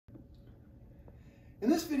In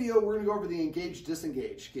this video, we're going to go over the Engage,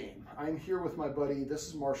 Disengage game. I'm here with my buddy, this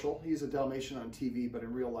is Marshall. He's a Dalmatian on TV, but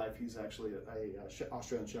in real life, he's actually a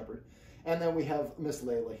Australian Shepherd. And then we have Miss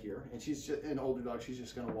Layla here, and she's just an older dog. She's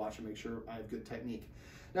just going to watch and make sure I have good technique.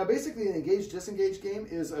 Now, basically, an Engage, Disengage game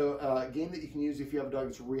is a game that you can use if you have a dog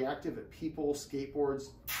that's reactive at people, skateboards,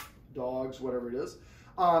 dogs, whatever it is.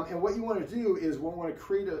 And what you want to do is we want to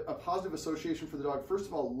create a positive association for the dog. First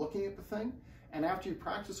of all, looking at the thing, and after you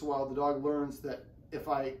practice a while, the dog learns that if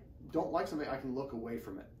I don't like something, I can look away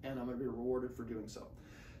from it, and I'm going to be rewarded for doing so.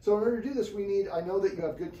 So in order to do this, I know that you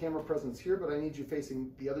have good camera presence here, but I need you facing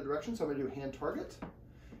the other direction. So I'm going to do hand target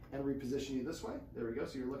and reposition you this way. There we go.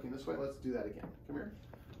 So you're looking this way. Let's do that again. Come here.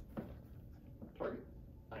 Target.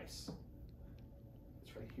 Nice.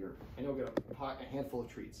 It's right here. And you'll get a handful of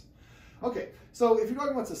treats. Okay, so if your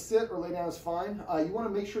dog wants to sit or lay down, is fine. You want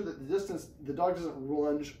to make sure that the distance, the dog doesn't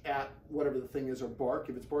lunge at whatever the thing is or bark.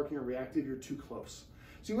 If it's barking or reactive, you're too close.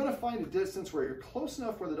 So you want to find a distance where you're close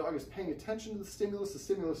enough where the dog is paying attention to the stimulus. The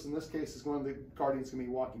stimulus in this case is the guardian's going to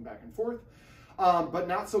be walking back and forth, but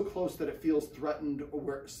not so close that it feels threatened or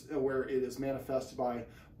where it is manifested by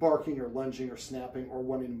barking or lunging or snapping or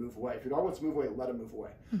wanting to move away. If your dog wants to move away, let him move away.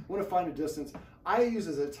 You want to find a distance. I use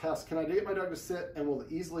as a test, can I get my dog to sit and will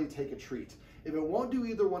easily take a treat? If it won't do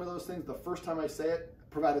either one of those things the first time I say it,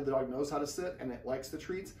 provided the dog knows how to sit and it likes the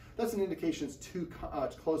treats, that's an indication it's too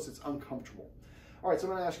close, it's uncomfortable. All right, so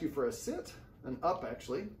I'm going to ask you for a sit, an up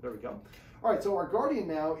actually, there we go. All right, so our guardian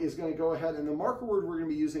now is going to go ahead, and the marker word we're going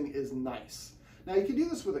to be using is nice. Now you can do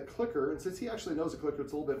this with a clicker, and since he actually knows a clicker,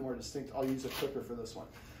 it's a little bit more distinct. I'll use a clicker for this one.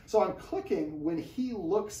 So I'm clicking when he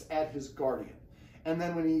looks at his guardian. And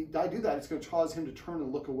then when I do that, it's going to cause him to turn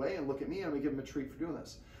and look away and look at me, and I'm going to give him a treat for doing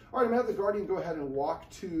this. All right, I'm going to have the guardian go ahead and walk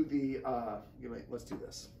to the, let's do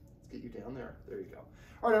this. Let's get you down there. There you go.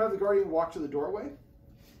 All right, I'm going to have the guardian walk to the doorway.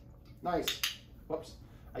 Nice. Whoops.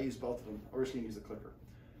 I used both of them. We're just going to use the clicker.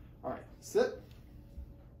 All right, sit.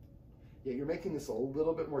 Yeah, you're making this a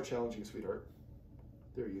little bit more challenging, sweetheart.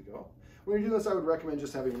 There you go. When you're doing this, I would recommend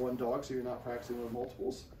just having one dog so you're not practicing with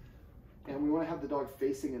multiples. And we want to have the dog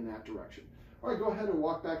facing in that direction. All right, go ahead and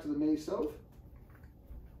walk back to the mini stove.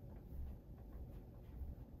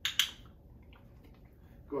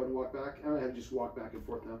 Go ahead and walk back. I'm going to have you just walk back and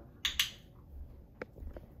forth now.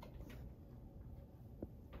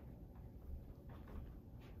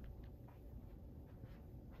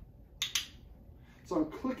 So I'm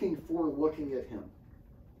clicking for looking at him.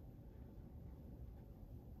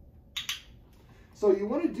 So you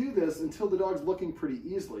want to do this until the dog's looking pretty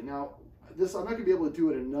easily. Now, I'm not going to be able to do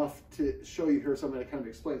it enough to show you here, so I'm going to kind of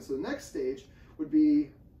explain. So the next stage would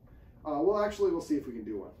be, we'll see if we can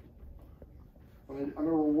do one. I'm going to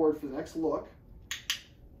reward for the next look.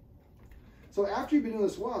 So after you've been doing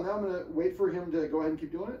this a while, now I'm going to wait for him to go ahead and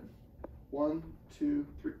keep doing it. 1, 2,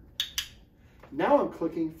 3. Now I'm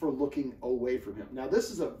clicking for looking away from him. Now this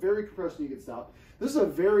is a very compressed, you can stop. This is a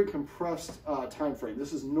very compressed time frame.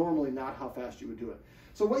 This is normally not how fast you would do it.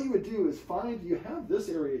 So what you would do is you have this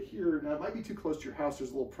area here. Now it might be too close to your house.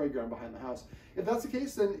 There's a little playground behind the house. If that's the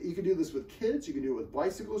case, then you can do this with kids. You can do it with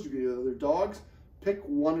bicycles. You can do it with other dogs. Pick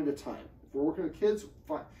one at a time. If we're working with kids,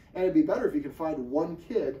 fine. And it'd be better if you can find one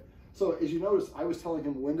kid. So as you notice, I was telling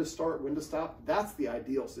him when to start, when to stop. That's the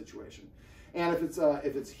ideal situation. And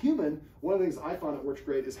if it's human, one of the things I found that works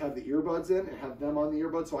great is have the earbuds in and have them on the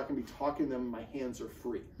earbuds so I can be talking to them and my hands are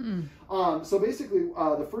free. So basically,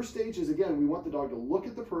 the first stage is, again, we want the dog to look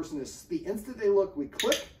at the person. The instant they look, we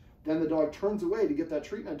click, then the dog turns away to get that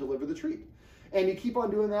treat and I deliver the treat. And you keep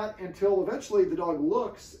on doing that until eventually the dog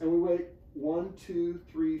looks and we wait 1, 2,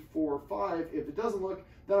 3, 4, 5. If it doesn't look,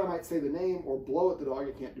 then I might say the name or blow at the dog.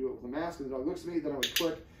 I can't do it with a mask. And the dog looks at me, then I would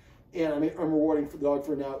click. And I'm rewarding for the dog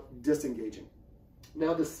for now disengaging.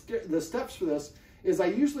 Now the steps for this is I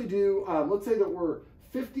usually do, let's say that we're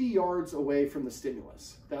 50 yards away from the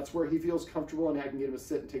stimulus. That's where he feels comfortable and I can get him to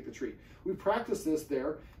sit and take the treat. We practice this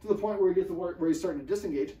there to the point where we get to where he's starting to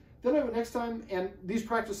disengage. Then next time, and these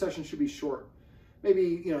practice sessions should be short.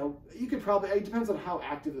 Maybe, you could probably, it depends on how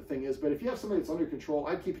active the thing is, but if you have somebody that's under control,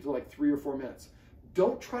 I'd keep it to like 3 or 4 minutes.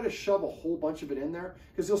 Don't try to shove a whole bunch of it in there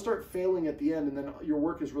because you'll start failing at the end and then your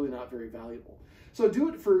work is really not very valuable. So do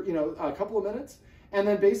it for, a couple of minutes and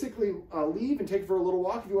then basically leave and take it for a little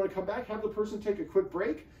walk. If you want to come back, have the person take a quick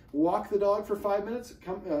break, walk the dog for 5 minutes,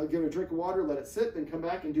 give it a drink of water, let it sit, then come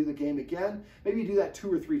back and do the game again. Maybe you do that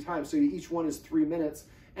 2 or 3 times. So each one is 3 minutes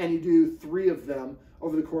and you do 3 of them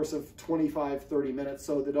over the course of 25, 30 minutes.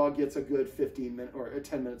 So the dog gets a good 15 minutes or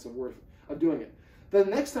 10 minutes of doing it. The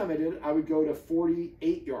next time I did it, I would go to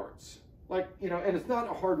 48 yards. Like, you know, and it's not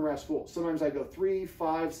a hard and fast rule. Sometimes I go 3,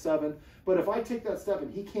 5, 7, but if I take that step and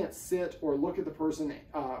he can't sit or look at the person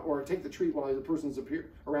or take the treat while the person's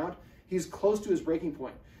around, he's close to his breaking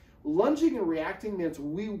point. Lunging and reacting means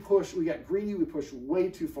we got greedy, we push way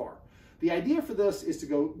too far. The idea for this is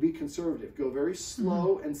to be conservative, go very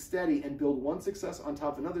slow and steady and build one success on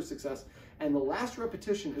top of another success. And the last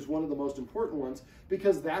repetition is one of the most important ones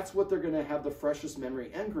because that's what they're going to have the freshest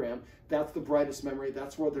memory engram. That's the brightest memory.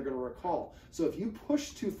 That's what they're going to recall. So if you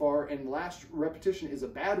push too far and last repetition is a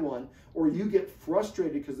bad one, or you get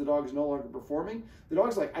frustrated because the dog is no longer performing, the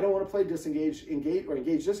dog's like, I don't want to play disengage, engage, or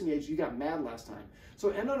engage, disengage. You got mad last time. So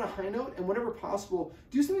end on a high note, and whenever possible,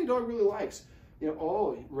 do something your dog really likes. You know,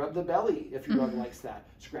 oh, rub the belly if your dog likes that.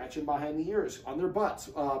 Scratch them behind the ears, on their butts,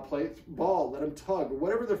 play ball, let them tug,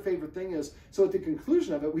 whatever their favorite thing is. So at the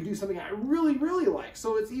conclusion of it, we do something I really, really like.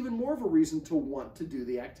 So it's even more of a reason to want to do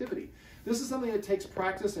the activity. This is something that takes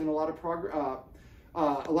practice and a lot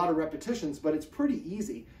of repetitions, but it's pretty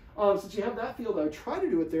easy. Since you have that field, I would try to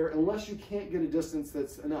do it there unless you can't get a distance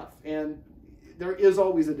that's enough. And there is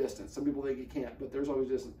always a distance. Some people think you can't, but there's always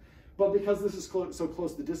a distance. But because this is so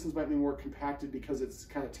close, the distance might be more compacted because it's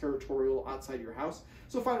kind of territorial outside your house.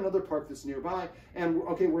 So find another park that's nearby. And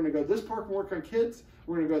okay, we're going to go to this park and work on kids.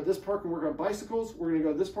 We're going to go to this park and work on bicycles. We're going to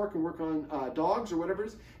go to this park and work on dogs or whatever it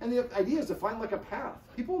is. And the idea is to find like a path.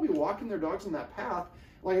 People will be walking their dogs on that path.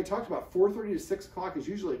 Like I talked about, 4:30 to 6 o'clock is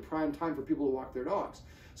usually prime time for people to walk their dogs.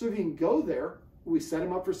 So if you can go there, we set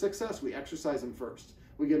them up for success. We exercise them first.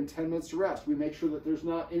 We give them 10 minutes to rest. We make sure that there's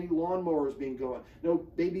not any lawnmowers being going. No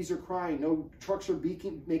babies are crying. No trucks are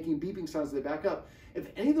making beeping sounds as they back up.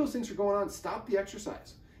 If any of those things are going on, stop the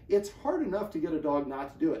exercise. It's hard enough to get a dog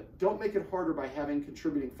not to do it. Don't make it harder by having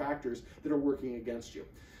contributing factors that are working against you.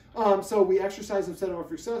 So we exercise and set them up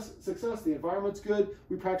for success. The environment's good.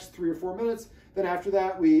 We practice 3 or 4 minutes. Then after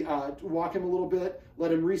that, we walk him a little bit,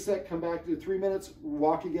 let him reset, come back to 3 minutes,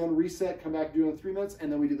 walk again, reset, come back, do it in 3 minutes, and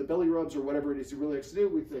then we do the belly rubs or whatever it is he really likes to do.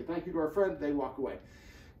 We say thank you to our friend, they walk away.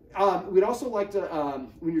 We'd also like to,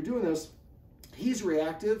 when you're doing this, he's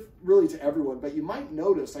reactive really to everyone, but you might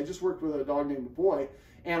notice, I just worked with a dog named Boy,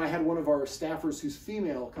 and I had one of our staffers who's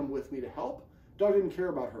female come with me to help. Dog didn't care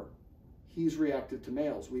about her. He's reactive to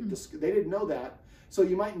males. They didn't know that. So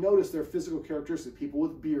you might notice their physical characteristics. People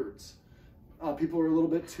with beards. People who are a little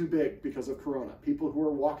bit too big because of corona. People who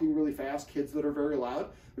are walking really fast. Kids that are very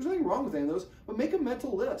loud. There's nothing wrong with any of those. But make a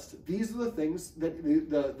mental list. These are the things that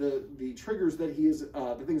the triggers that he is,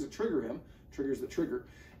 the things that trigger him. Triggers that trigger.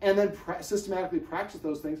 And then systematically practice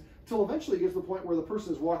those things until eventually you get to the point where the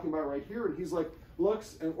person is walking by right here and he's like,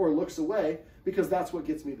 or looks away, because that's what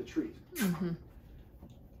gets me the treat.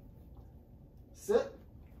 Sit.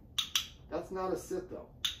 That's not a sit, though.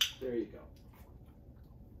 There you go.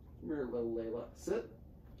 Come here, little Layla. Sit.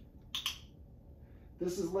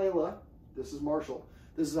 This is Layla. This is Marshall.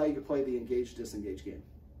 This is how you can play the engage, disengage game.